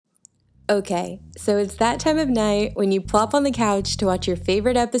Okay, so it's that time of night when you plop on the couch to watch your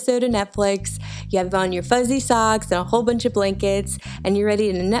favorite episode of Netflix, you have on your fuzzy socks and a whole bunch of blankets, and you're ready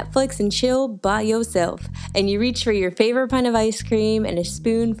to Netflix and chill by yourself. And you reach for your favorite pint of ice cream and a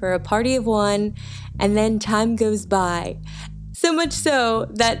spoon for a party of one, and then time goes by. So much so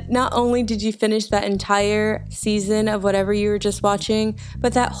that not only did you finish that entire season of whatever you were just watching,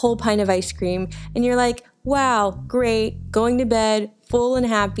 but that whole pint of ice cream, and you're like, wow, great, going to bed, full and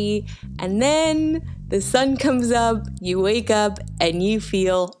happy, and then the sun comes up, you wake up, and you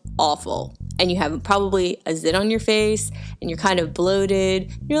feel awful. And you have probably a zit on your face, and you're kind of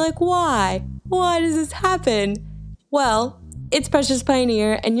bloated. You're like, why? Why does this happen? Well, it's Precious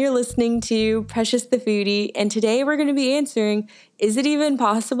Pioneer, and you're listening to Precious the Foodie, and today we're going to be answering, is it even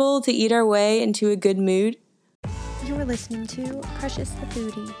possible to eat our way into a good mood? You're listening to Precious the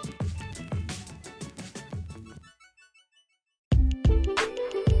Foodie.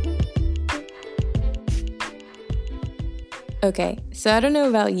 Okay, so I don't know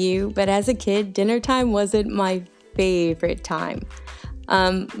about you, but as a kid, dinner time wasn't my favorite time.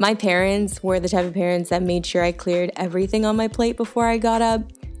 My parents were the type of parents that made sure I cleared everything on my plate before I got up,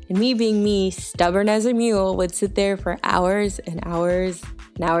 and me being me, stubborn as a mule, would sit there for hours and hours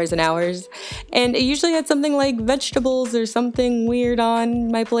and hours and hours, and it usually had something like vegetables or something weird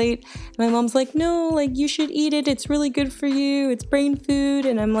on my plate. My mom's like, no, like you should eat it, it's really good for you, it's brain food,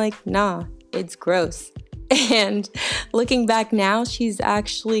 and I'm like, nah, it's gross. And looking back now, she's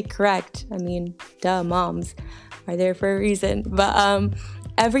actually correct. I mean, duh, moms are there for a reason. But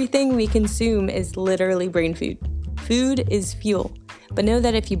everything we consume is literally brain food. Food is fuel. But know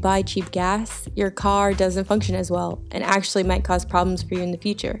that if you buy cheap gas, your car doesn't function as well and actually might cause problems for you in the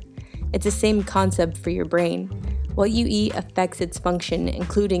future. It's the same concept for your brain. What you eat affects its function,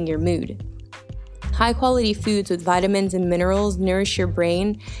 including your mood. High-quality foods with vitamins and minerals nourish your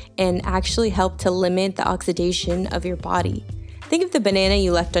brain and actually help to limit the oxidation of your body. Think of the banana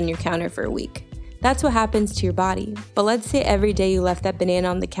you left on your counter for a week. That's what happens to your body. But let's say every day you left that banana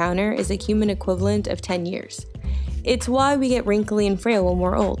on the counter is a human equivalent of 10 years. It's why we get wrinkly and frail when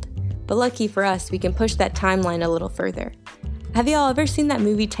we're old. But lucky for us, we can push that timeline a little further. Have y'all ever seen that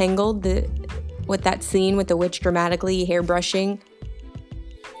movie Tangled, with that scene with the witch dramatically hairbrushing?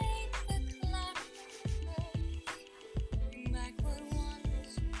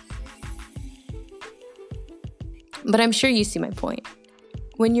 But I'm sure you see my point.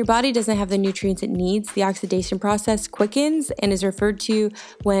 When your body doesn't have the nutrients it needs, the oxidation process quickens and is referred to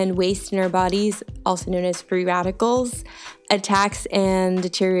when waste in our bodies, also known as free radicals, attacks and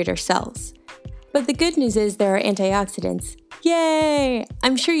deteriorate our cells. But the good news is there are antioxidants. Yay!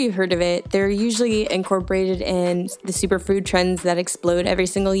 I'm sure you've heard of it. They're usually incorporated in the superfood trends that explode every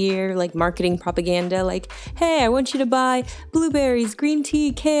single year, like marketing propaganda, like, hey, I want you to buy blueberries, green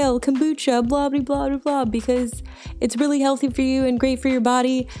tea, kale, kombucha, blah, blah, blah, blah, blah, because it's really healthy for you and great for your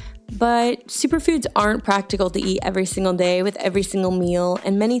body. But superfoods aren't practical to eat every single day with every single meal,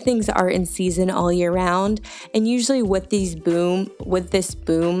 and many things are in season all year round. And usually with this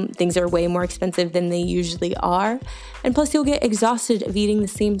boom, things are way more expensive than they usually are. And plus you'll get exhausted of eating the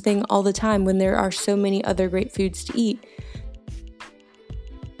same thing all the time when there are so many other great foods to eat.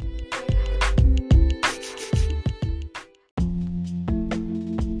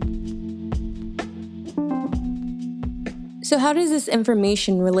 So how does this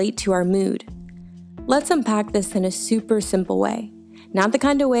information relate to our mood? Let's unpack this in a super simple way. Not the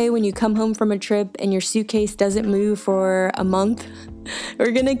kind of way when you come home from a trip and your suitcase doesn't move for a month.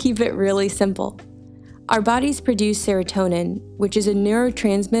 We're gonna keep it really simple. Our bodies produce serotonin, which is a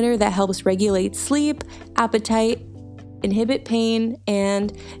neurotransmitter that helps regulate sleep, appetite, inhibit pain,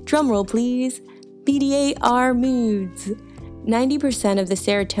 and, drumroll please, mediate our moods. 90% of the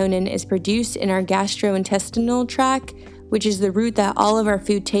serotonin is produced in our gastrointestinal tract, which is the route that all of our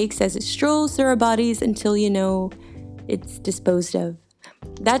food takes as it strolls through our bodies until, it's disposed of.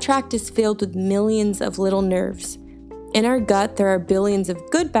 That tract is filled with millions of little nerves. In our gut, there are billions of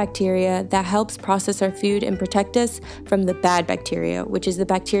good bacteria that helps process our food and protect us from the bad bacteria, which is the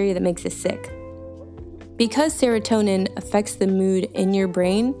bacteria that makes us sick. Because serotonin affects the mood in your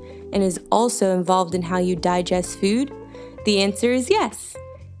brain and is also involved in how you digest food, the answer is yes.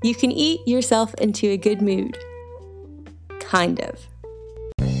 You can eat yourself into a good mood. Kind of.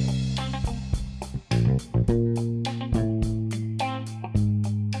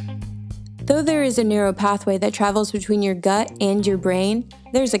 Though there is a narrow pathway that travels between your gut and your brain,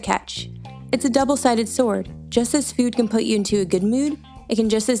 there's a catch. It's a double-sided sword. Just as food can put you into a good mood, it can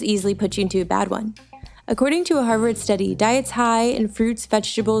just as easily put you into a bad one. According to a Harvard study, diets high in fruits,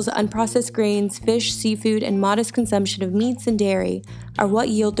 vegetables, unprocessed grains, fish, seafood, and modest consumption of meats and dairy are what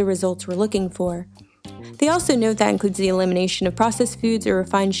yield the results we're looking for. They also note that includes the elimination of processed foods or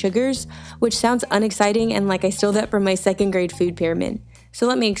refined sugars, which sounds unexciting and like I stole that from my second grade food pyramid. So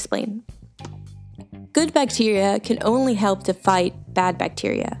let me explain. Good bacteria can only help to fight bad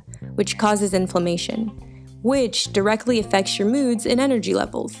bacteria, which causes inflammation, which directly affects your moods and energy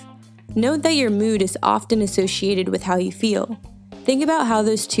levels. Note that your mood is often associated with how you feel. Think about how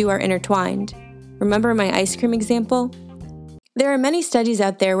those two are intertwined. Remember my ice cream example? There are many studies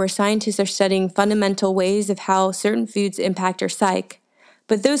out there where scientists are studying fundamental ways of how certain foods impact our psyche,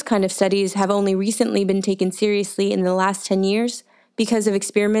 but those kind of studies have only recently been taken seriously in the last 10 years because of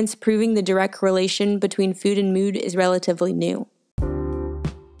experiments proving the direct correlation between food and mood is relatively new.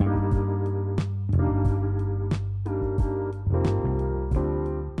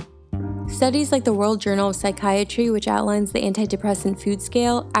 Studies like the World Journal of Psychiatry, which outlines the antidepressant food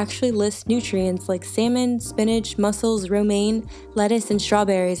scale, actually list nutrients like salmon, spinach, mussels, romaine, lettuce, and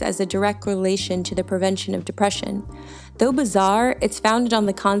strawberries as a direct correlation to the prevention of depression. Though bizarre, it's founded on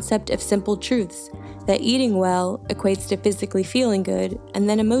the concept of simple truths, that eating well equates to physically feeling good and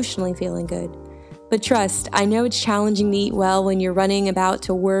then emotionally feeling good. But trust, I know it's challenging to eat well when you're running about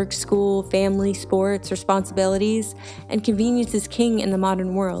to work, school, family, sports, responsibilities, and convenience is king in the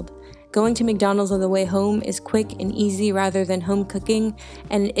modern world. Going to McDonald's on the way home is quick and easy rather than home cooking,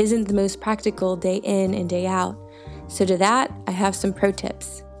 and it isn't the most practical day in and day out. So to that, I have some pro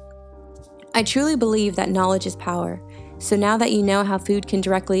tips. I truly believe that knowledge is power. So now that you know how food can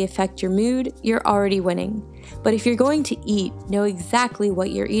directly affect your mood, you're already winning. But if you're going to eat, know exactly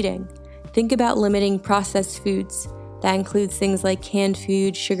what you're eating. Think about limiting processed foods. That includes things like canned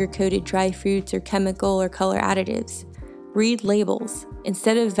food, sugar-coated dry fruits, or chemical or color additives. Read labels.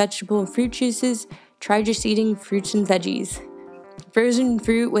 Instead of vegetable and fruit juices, try just eating fruits and veggies. Frozen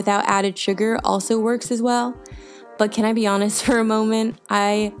fruit without added sugar also works as well. But can I be honest for a moment?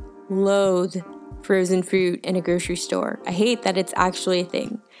 I loathe frozen fruit in a grocery store. I hate that it's actually a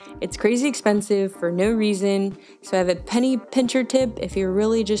thing. It's crazy expensive for no reason, so I have a penny pincher tip if you're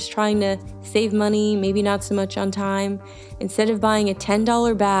really just trying to save money, maybe not so much on time. Instead of buying a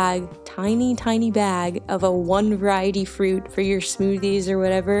 $10 bag, tiny bag of a one variety fruit for your smoothies or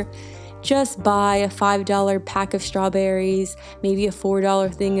whatever, just buy a $5 pack of strawberries, maybe a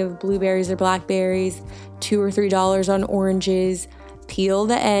 $4 thing of blueberries or blackberries, $2 or $3 on oranges, peel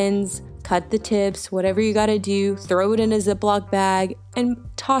the ends, cut the tips, whatever you gotta do, throw it in a Ziploc bag, and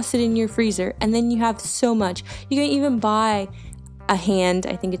toss it in your freezer. And then you have so much. You can even buy a hand,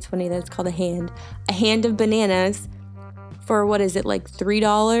 I think it's funny that it's called a hand of bananas for, what is it, like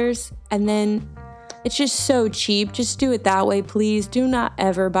 $3? And then it's just so cheap. Just do it that way, please. Do not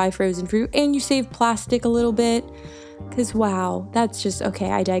ever buy frozen fruit. And you save plastic a little bit, because wow, that's just,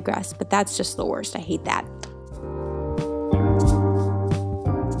 okay, I digress, but that's just the worst. I hate that.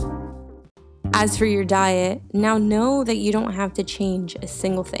 As for your diet, now know that you don't have to change a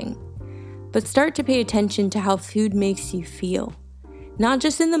single thing, but start to pay attention to how food makes you feel. Not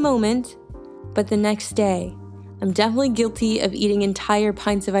just in the moment, but the next day. I'm definitely guilty of eating entire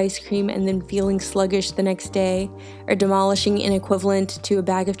pints of ice cream and then feeling sluggish the next day, or demolishing an equivalent to a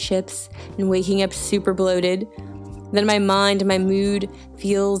bag of chips and waking up super bloated. Then my mind and my mood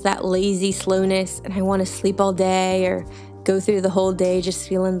feels that lazy slowness and I want to sleep all day or go through the whole day just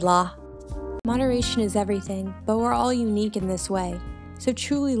feeling blah. Moderation is everything, but we're all unique in this way. So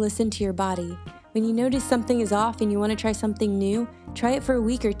truly listen to your body. When you notice something is off and you want to try something new, try it for a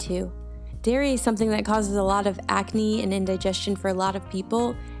week or two. Dairy is something that causes a lot of acne and indigestion for a lot of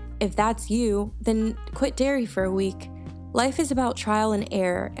people. If that's you, then quit dairy for a week. Life is about trial and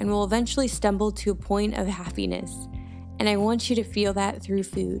error, and we'll eventually stumble to a point of happiness. And I want you to feel that through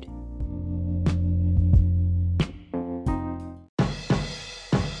food.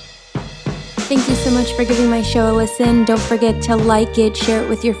 Thank you so much for giving my show a listen. Don't forget to like it, share it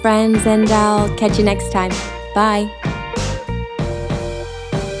with your friends, and I'll catch you next time. Bye.